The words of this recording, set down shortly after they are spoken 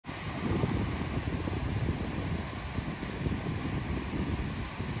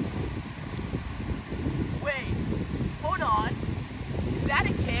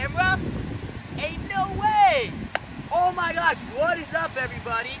up,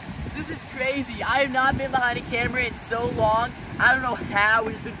 everybody? This is crazy. I have not been behind a camera in so long. I don't know how.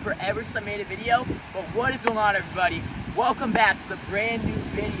 It's been forever since I made a video. But what is going on, everybody? Welcome back to the brand new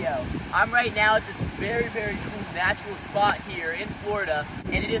video. I'm right now at this very, very cool natural spot here in Florida,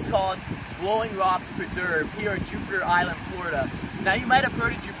 and it is called Blowing Rocks Preserve here in Jupiter Island, Florida. Now, you might have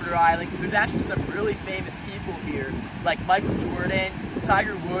heard of Jupiter Island because there's actually some really famous people here, like Michael Jordan,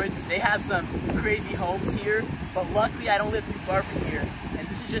 Tiger Woods. They have some crazy homes here, but luckily I don't live too far from here, and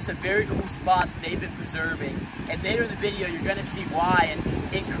this is just a very cool spot that they've been preserving. And later in the video, you're gonna see why,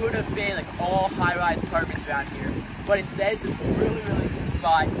 and it could have been like all high-rise apartments around here, but instead it's this really, really cool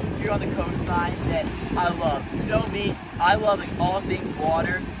spot here on the coastline that I love. You know me, I love like all things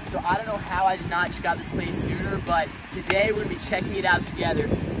water, so I don't know how I did not check out this place sooner, but today we're gonna be checking it out together,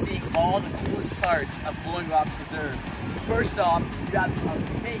 seeing all the coolest parts of Blowing Rocks Preserve. First off, you got this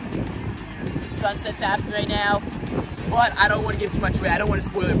amazing view. Sunset's happening right now, but I don't want to give too much away. I don't want to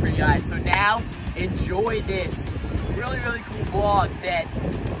spoil it for you guys. So now, enjoy this really, really cool vlog that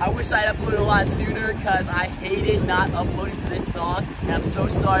I wish I'd uploaded a lot sooner because I hated not uploading for this long. And I'm so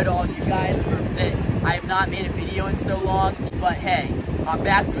sorry to all of you guys for that I have not made a video in so long. But hey, I'm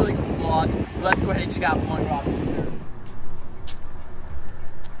back to a really cool vlog. Let's go ahead and check out Blowing Rocks Preserve.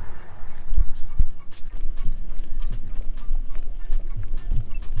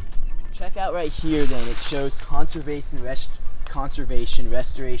 Check out right here then, it shows conservation,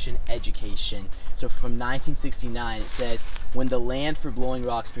 restoration, education. So from 1969 it says, when the land for Blowing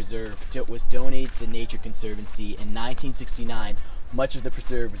Rocks Preserve was donated to the Nature Conservancy in 1969, much of the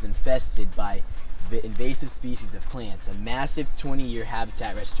preserve was infested by the invasive species of plants, a massive 20-year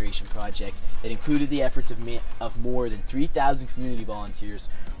habitat restoration project that included the efforts of more than 3,000 community volunteers,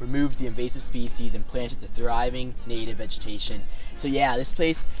 removed the invasive species and planted the thriving native vegetation. So yeah, this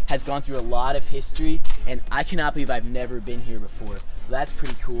place has gone through a lot of history, and I cannot believe I've never been here before. Well, that's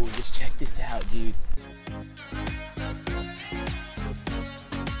pretty cool. Just check this out, dude.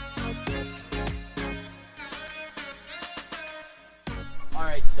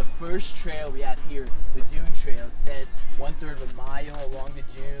 Alright, so the first trail we have here, the Dune Trail. It says 1/3 of a mile along the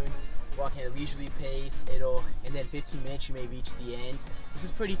dune, walking at a leisurely pace. And then 15 minutes you may reach the end. This is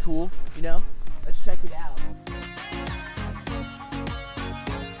pretty cool, you know? Let's check it out.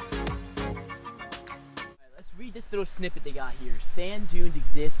 Alright, let's read this little snippet they got here. Sand dunes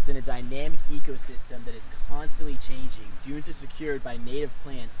exist within a dynamic ecosystem that is constantly changing. Dunes are secured by native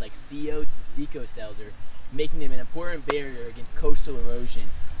plants like sea oats and seacoast elder, making them an important barrier against coastal erosion.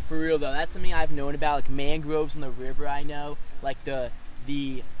 For real though, that's something I've known about, like mangroves on the river. I know, like the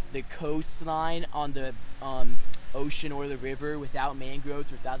coastline on the ocean or the river without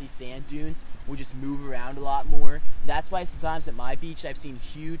mangroves, without these sand dunes, will just move around a lot more. That's why sometimes at my beach I've seen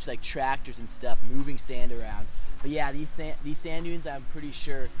huge like tractors and stuff moving sand around. But yeah, these sand dunes, I'm pretty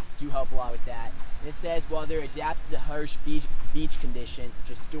sure, do help a lot with that. And it says, while they're adapted to harsh beach conditions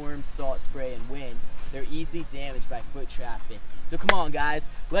such as storms, salt spray, and wind, they're easily damaged by foot traffic. So come on, guys,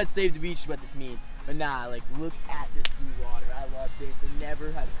 let's save the beach is what this means. But nah, like, look at this blue water. I love this. I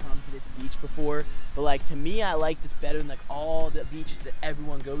never have come to this beach before. But like, to me, I like this better than like all the beaches that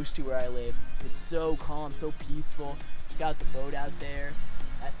everyone goes to where I live. It's so calm, so peaceful. Check out the boat out there.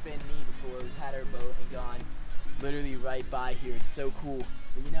 That's been me before. We've had our boat and gone literally right by here. It's so cool.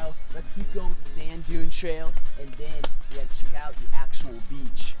 But you know, let's keep going with the sand dune trail, and then we have to check out the actual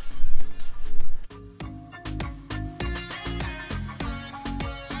beach.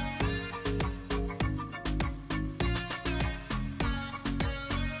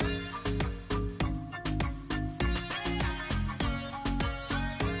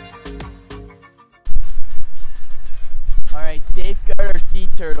 Alright, safeguard our sea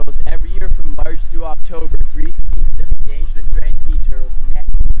turtles. Every year from March through October, 3 species of endangered and threatened sea turtles nest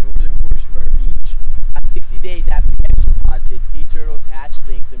in the northern portion of our beach. About 60 days after the eggs are deposited, sea turtles'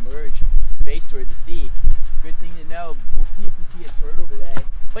 hatchlings emerge and race toward the sea. Good thing to know. We'll see if we see a turtle today.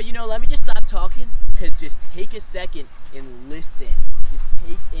 But you know, let me just stop talking, because just take a second and listen. Just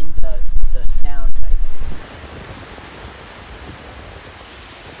take in the sound right now.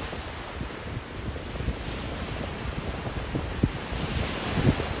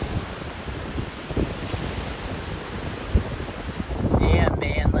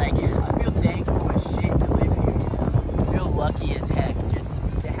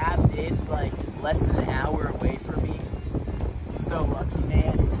 Less than an hour away from me. So lucky,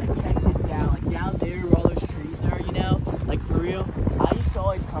 man. Like, check this out. Like down there where all those trees are, you know? Like for real, I used to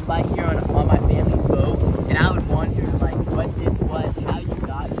always come by here on my family's boat, and I would wonder like what this was, how you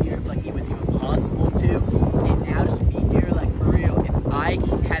got here, if like it was even possible to. And now to be here, like for real, if I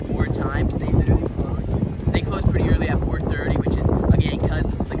had more time, they literally close. They close pretty early at 4:30, which is like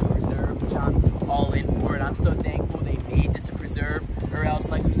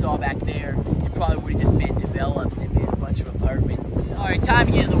probably would have just been developed and been a bunch of apartments and stuff. All right, time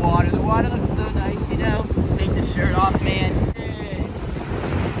to get in the water. The water looks so nice, you know? Take the shirt off, man.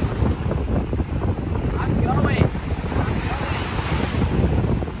 I'm going.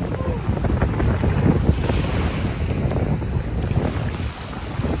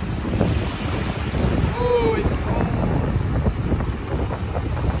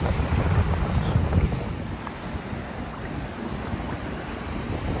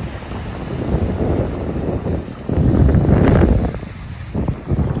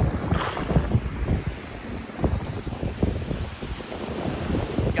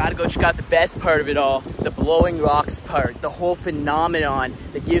 Gotta go check out the best part of it all, the blowing rocks part, the whole phenomenon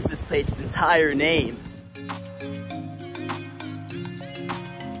that gives this place its entire name.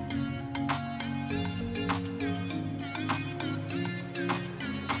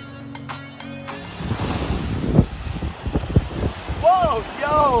 Whoa,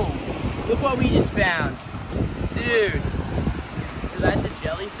 yo! Look what we just found. Dude, so that's a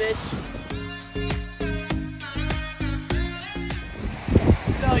jellyfish?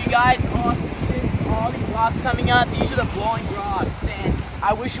 So you guys, all these rocks coming up, these are the blowing rocks, and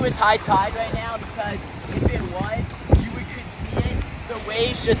I wish it was high tide right now, because if it was, you could see it. The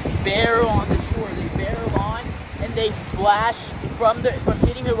waves just barrel on the shore. They barrel on, and they splash from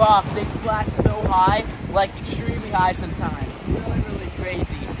hitting the rocks. They splash so high, like extremely high sometimes. Really, really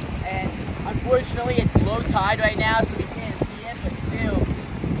crazy. And unfortunately, it's low tide right now, so we can't see it. But still,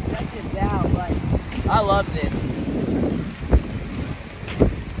 check this out. Like, I love this.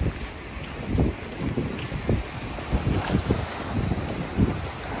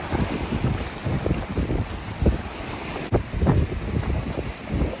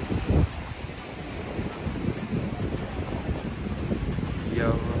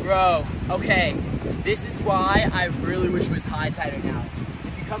 Bro, okay, this is why I really wish it was high tide right now.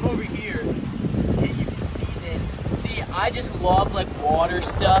 If you come over here, and you can see this. See, I just love like water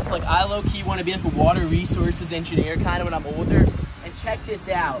stuff. Like I low-key want to be like a water resources engineer kind of when I'm older. And check this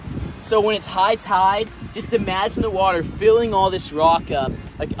out. So when it's high tide, just imagine the water filling all this rock up.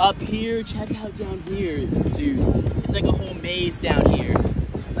 Like up here, check out down here, dude. It's like a whole maze down here.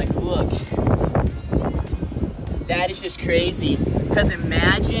 Like look. That is just crazy. Because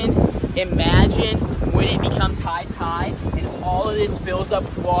imagine when it becomes high tide and all of this fills up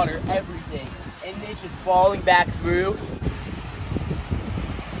with water, everything, and it's just falling back through.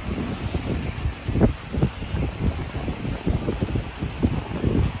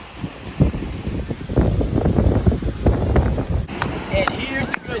 And here's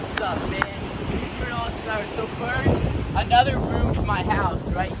the good stuff, man. Here's where it all starts. So first, another room to my house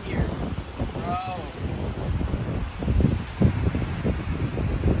right here. Bro.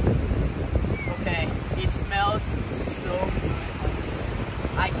 Smells so good.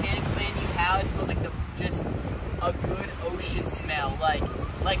 I can't explain to you how it smells, like just a good ocean smell.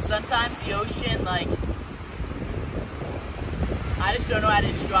 Like sometimes the ocean, like I just don't know how to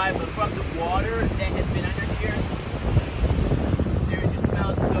describe, but from the water that has been under here, dude, it just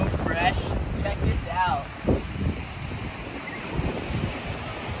smells so fresh. Check this out.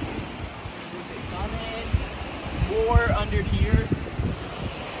 Come in. More under here.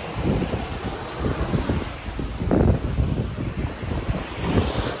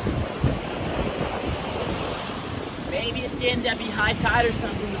 Maybe it's getting to be high tide or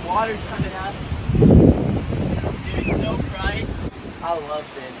something, the water's coming up. Dude, it's so bright. I love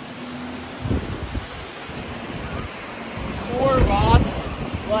this. More rocks.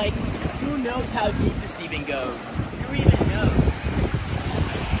 Like, who knows how deep this even goes? Who even knows?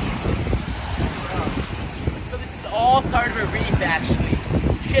 So this is all part of a reef, actually.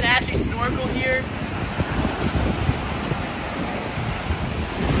 You can actually snorkel here.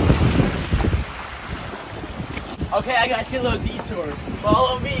 Okay, I got you a little detour.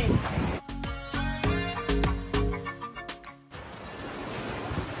 Follow me.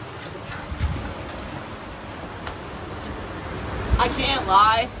 I can't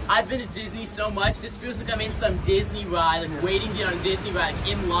lie, I've been to Disney so much, this feels like I'm in some Disney ride, like waiting to get on a Disney ride,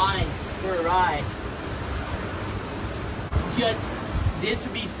 in line for a ride. Just, this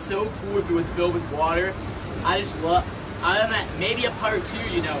would be so cool if it was filled with water. I just love, I'm at maybe a part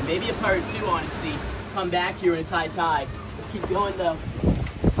 2, you know, maybe a part 2, honestly. Come back here when it's high tide. Let's keep going though.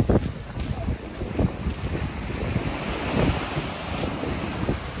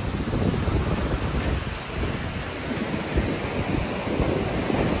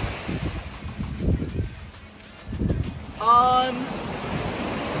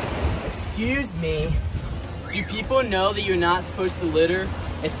 Excuse me. Do people know that you're not supposed to litter?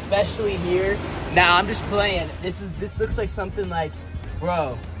 Especially here? Nah, I'm just playing. This looks like something like,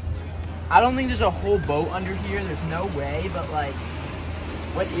 bro. I don't think there's a whole boat under here. There's no way, but like,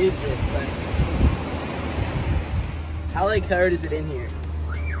 what is this? Like, how like hard is it in here?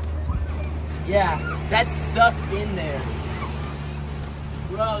 Yeah, that's stuck in there.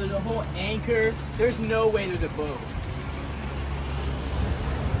 Bro, there's a whole anchor. There's no way there's a boat.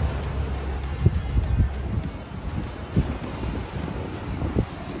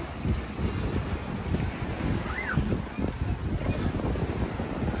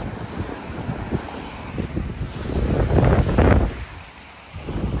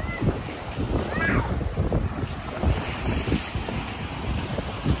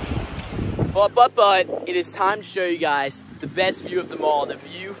 But it is time to show you guys the best view of them all, the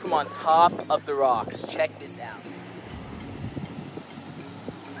view from on top of the rocks. Check this out.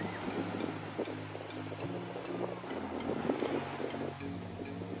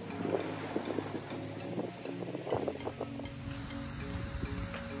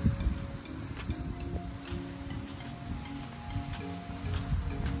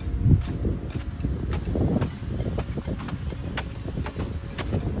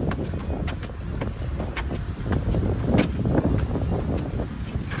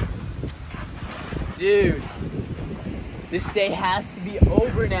 Dude, this day has to be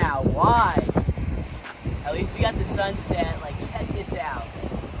over now. Why? At least we got the sunset. Like, check this out.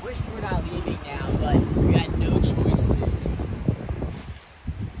 Wish we were not leaving now, but we got no choice to.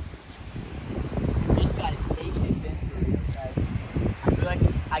 Just gotta take this in for real, guys. I feel like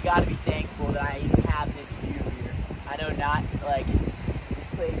I gotta be thankful that I even have this view here. I know not, like, this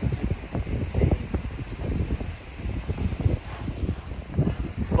place is just insane.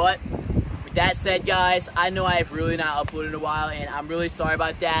 But with that said, guys, I know I've really not uploaded in a while, and I'm really sorry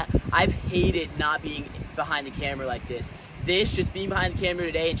about that. I've hated not being behind the camera like this. Just being behind the camera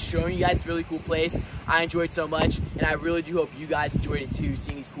today and showing you guys this really cool place, I enjoyed so much, and I really do hope you guys enjoyed it too,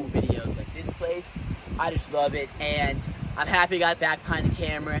 seeing these cool videos. Like this place, I just love it, and I'm happy I got back behind the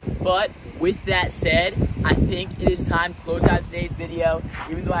camera. But with that said, I think it is time to close out today's video,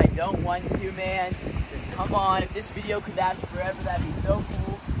 even though I don't want to, man. Just come on, if this video could last forever, that'd be so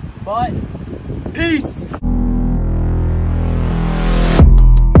cool. But peace!